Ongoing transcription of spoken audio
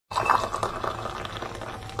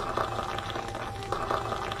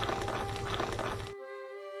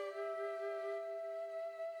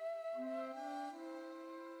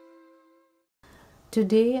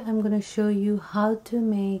Today I'm going to show you how to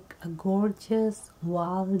make a gorgeous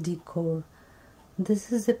wall decor.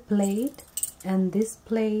 This is a plate, and this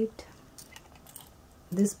plate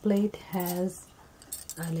has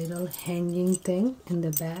a little hanging thing in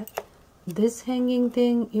the back. This hanging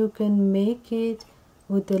thing, you can make it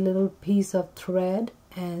with a little piece of thread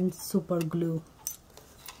and super glue.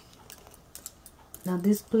 Now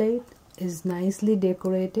this plate is nicely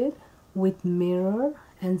decorated with mirror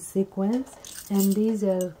and sequins, and these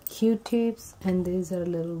are Q-tips and these are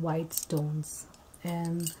little white stones,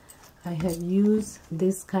 and I have used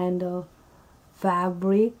this kind of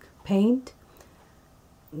fabric paint,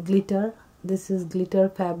 glitter. This is glitter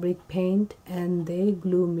fabric paint, and they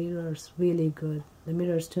glue mirrors really good. The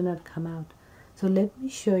mirrors do not come out. So let me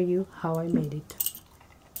show you how I made it.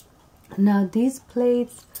 Now these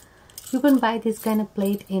plates, you can buy this kind of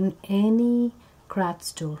plate in any craft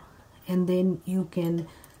store, and then you can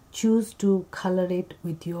choose to color it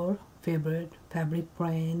with your favorite fabric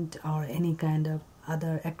paint or any kind of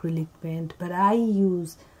other acrylic paint, but I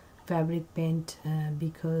use fabric paint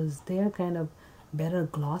because they are kind of better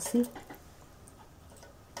glossy.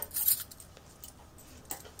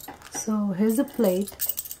 So here's a plate,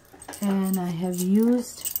 and I have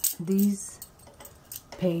used these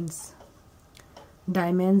paints,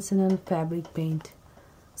 dimensional fabric paint.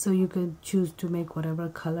 So you can choose to make whatever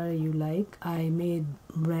color you like. I made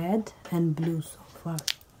red and blue so far.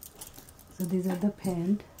 So these are the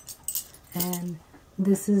paint, and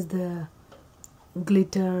this is the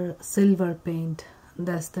glitter silver paint.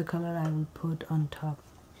 That's the color I will put on top.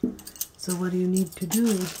 So what you need to do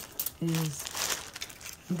is,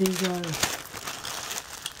 these are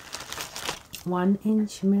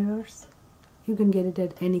 1-inch mirrors. You can get it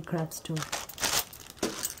at any craft store.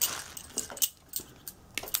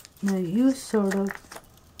 Now you sort of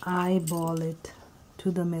eyeball it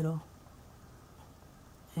to the middle,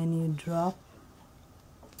 and you drop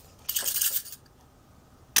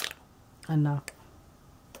enough,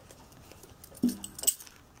 and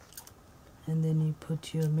then you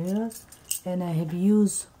put your mirror. And I have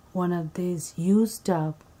used one of these used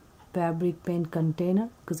up fabric paint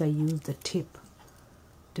container because I use the tip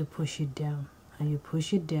to push it down, and you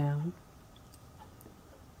push it down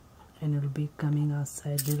and it'll be coming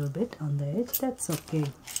outside a little bit on the edge. That's okay.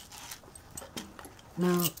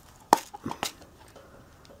 Now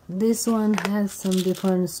this one has some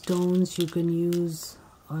different stones you can use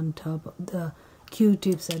on top of the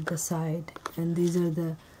Q-tips at the side, and these are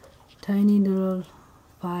the tiny little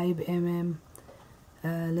 5mm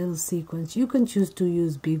little sequins. You can choose to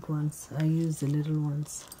use big ones. I use the little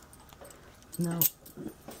ones. Now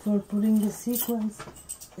for putting the sequins,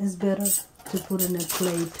 it's better to put in a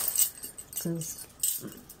plate because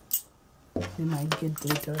you might get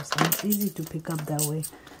glitters, and it's easy to pick up that way.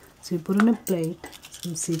 So you put in a plate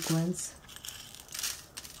some sequins.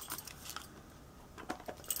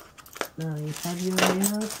 Now you have your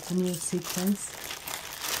mirror and your sequins,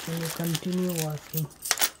 and you continue working.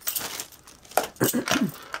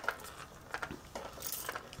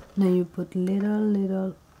 Now you put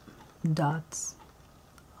little dots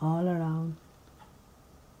all around,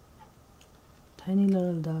 tiny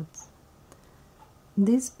little dots.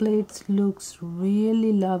 This plate looks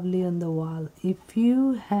really lovely on the wall. If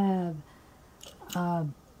you have a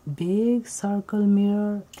big circle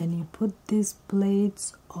mirror and you put these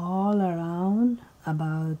plates all around,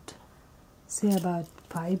 about 5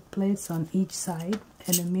 plates on each side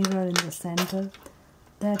and a mirror in the center,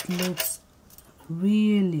 that looks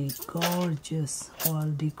really gorgeous wall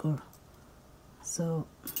decor. So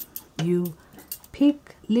you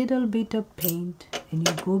pick little bit of paint and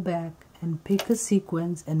you go back and pick a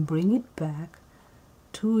sequence and bring it back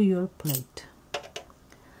to your plate.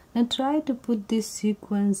 Now try to put these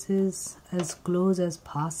sequences as close as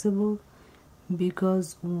possible,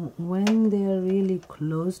 because when they are really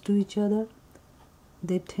close to each other,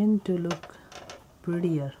 they tend to look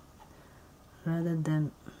prettier rather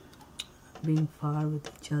than being far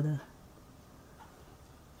with each other.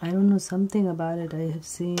 I don't know, something about it I have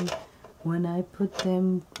seen when I put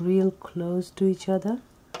them real close to each other,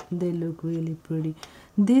 they look really pretty.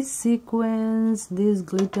 This sequence, this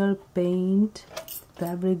glitter paint,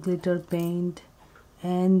 fabric glitter paint,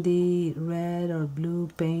 and the red or blue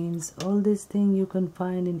paints, all these things you can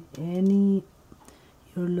find in any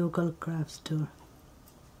your local craft store.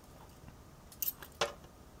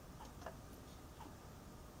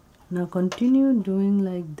 Now continue doing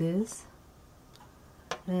like this,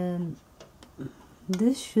 and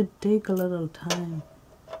this should take a little time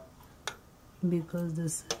because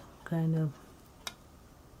this kind of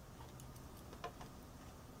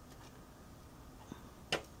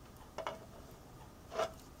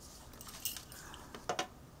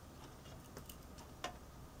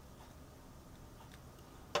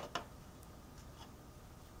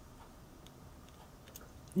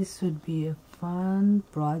This would be a fun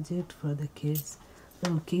project for the kids.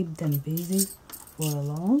 It'll keep them busy for a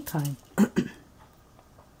long time.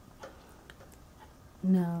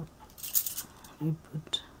 Now we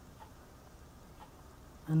put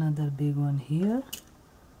another big one here,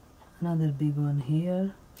 another big one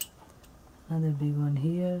here, another big one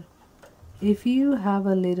here. If you have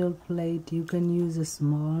a little plate, you can use a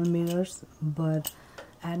small mirrors, but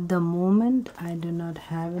at the moment I do not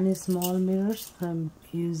have any small mirrors. I'm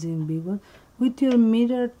using big one. With your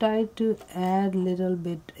mirror, try to add little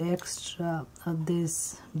bit extra of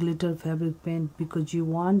this glitter fabric paint, because you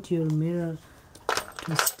want your mirror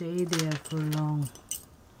to stay there for long.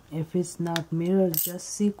 If it's not mirror, just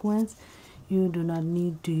sequins, you do not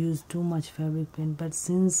need to use too much fabric paint. But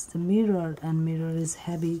since the mirror is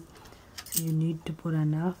heavy, you need to put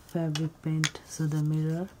enough fabric paint so the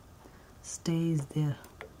mirror stays there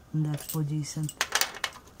in that position.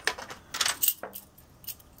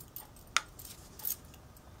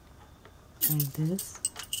 Like this.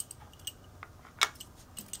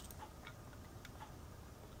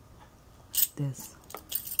 This.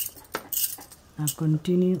 Now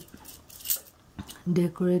continue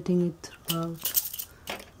decorating it throughout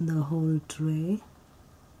the whole tray.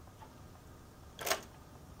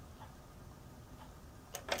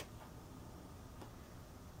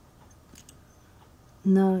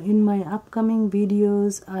 Now in my upcoming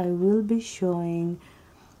videos I will be showing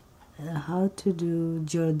how to do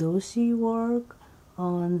jardoshi work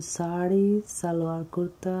on sari, salwar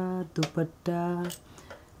kurta, dupatta,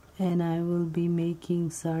 and I will be making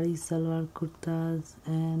sari, salwar kurtas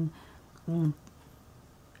and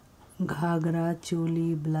ghagra,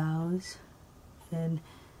 choli, blouse, and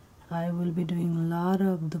I will be doing a lot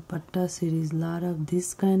of dupatta series, lot of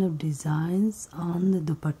this kind of designs on the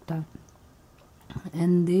dupatta,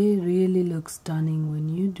 and they really look stunning when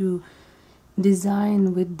you do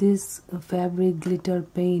design with this fabric glitter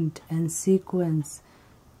paint and sequins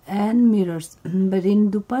and mirrors. But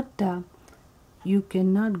in dupatta you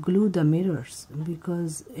cannot glue the mirrors,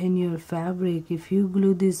 because in your fabric if you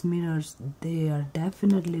glue these mirrors they are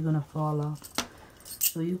definitely gonna fall off.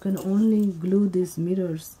 So you can only glue these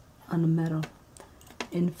mirrors on metal.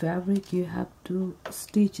 In fabric you have to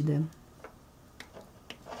stitch them.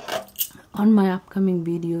 On my upcoming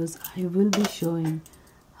videos I will be showing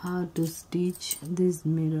how to stitch these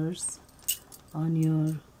mirrors on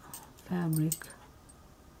your fabric.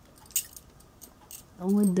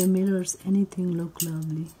 With the mirrors anything look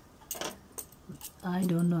lovely. I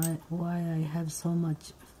don't know why I have so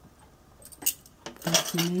much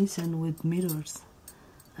fascination with mirrors.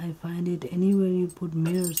 I find it anywhere you put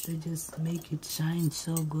mirrors they just make it shine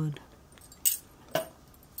so good.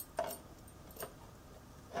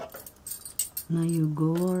 Now you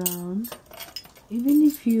go around. Even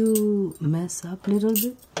if you mess up a little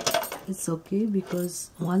bit, it's okay, because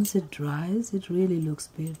once it dries it really looks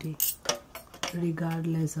pretty,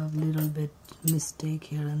 regardless of little bit mistake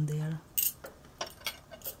here and there.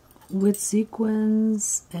 With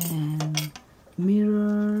sequins and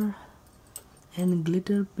mirror and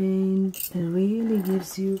glitter paint, it really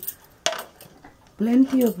gives you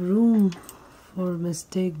plenty of room for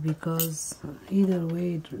mistake, because either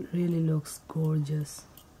way it really looks gorgeous.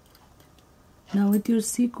 Now with your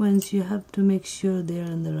sequins you have to make sure they are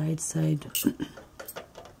on the right side.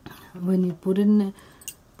 When you put it in a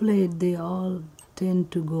plate they all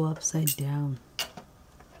tend to go upside down.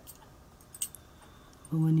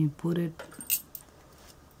 When you put it,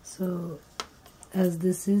 so as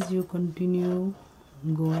this is, you continue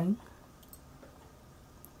going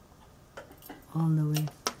all the way.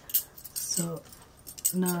 So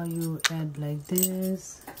now you add like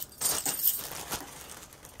this.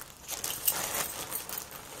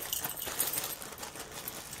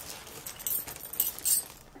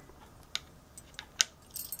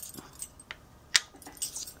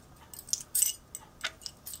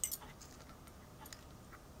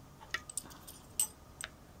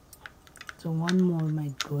 So one more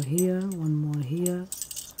might go here, one more here,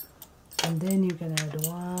 and then you can add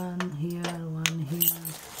one here, one here.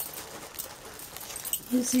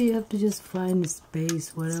 You see, you have to just find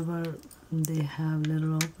space wherever they have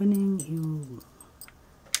little opening, you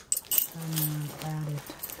add it.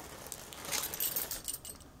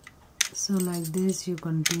 So like this you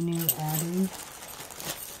continue adding.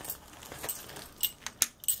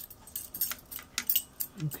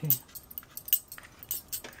 Okay.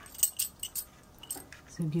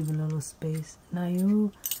 So give a little space. Now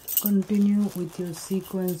you continue with your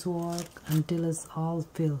sequence work until it's all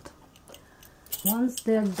filled. Once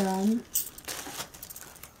they're done,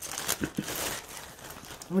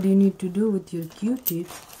 what you need to do with your Q-tip,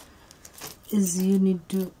 is you need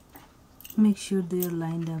to make sure they are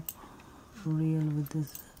lined up real with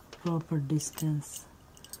this proper distance.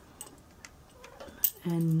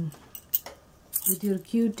 And with your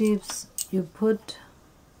Q-tips you put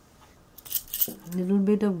a little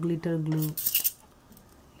bit of glitter glue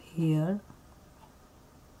here,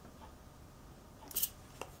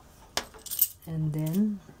 and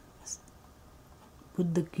then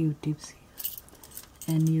put the Q-tips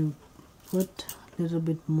here, and you put a little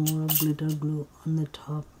bit more of glitter glue on the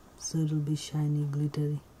top so it will be shiny,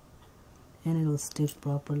 glittery, and it will stick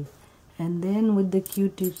properly. And then with the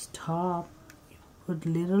Q-tips top, you put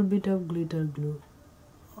little bit of glitter glue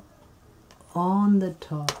on the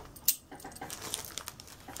top.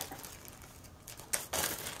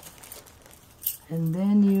 And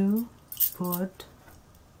then you put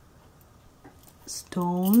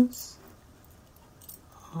stones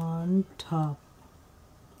on top.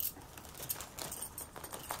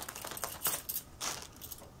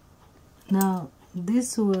 Now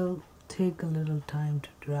this will take a little time to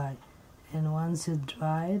dry, and once it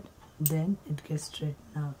dried, then it gets straightened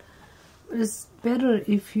out. It's better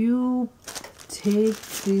if you take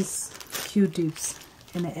these Q-tips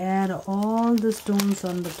and add all the stones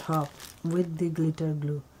on the top with the glitter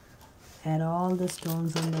glue. Add all the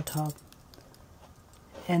stones on the top,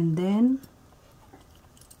 and then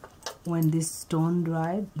when this stone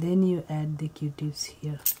dried, then you add the Q-tips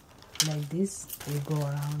here like this. You go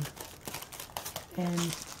around, and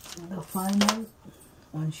the final,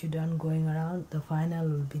 once you're done going around, the final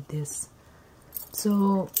will be this.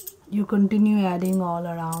 So you continue adding all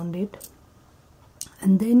around it,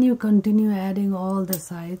 and then you continue adding all the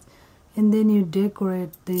sides, and then you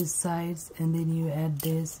decorate these sides, and then you add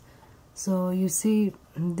this. So you see,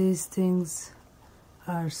 these things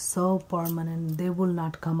are so permanent, they will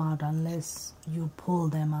not come out unless you pull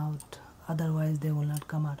them out, otherwise they will not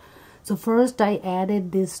come out. So first I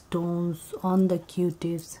added these stones on the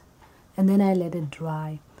Q-tips, and then I let it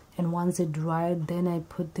dry, and once it dried, then I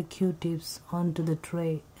put the Q-tips onto the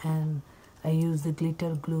tray, and I use the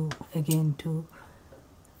glitter glue again to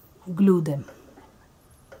glue them.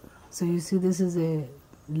 So you see, this is a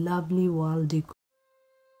lovely wall decor.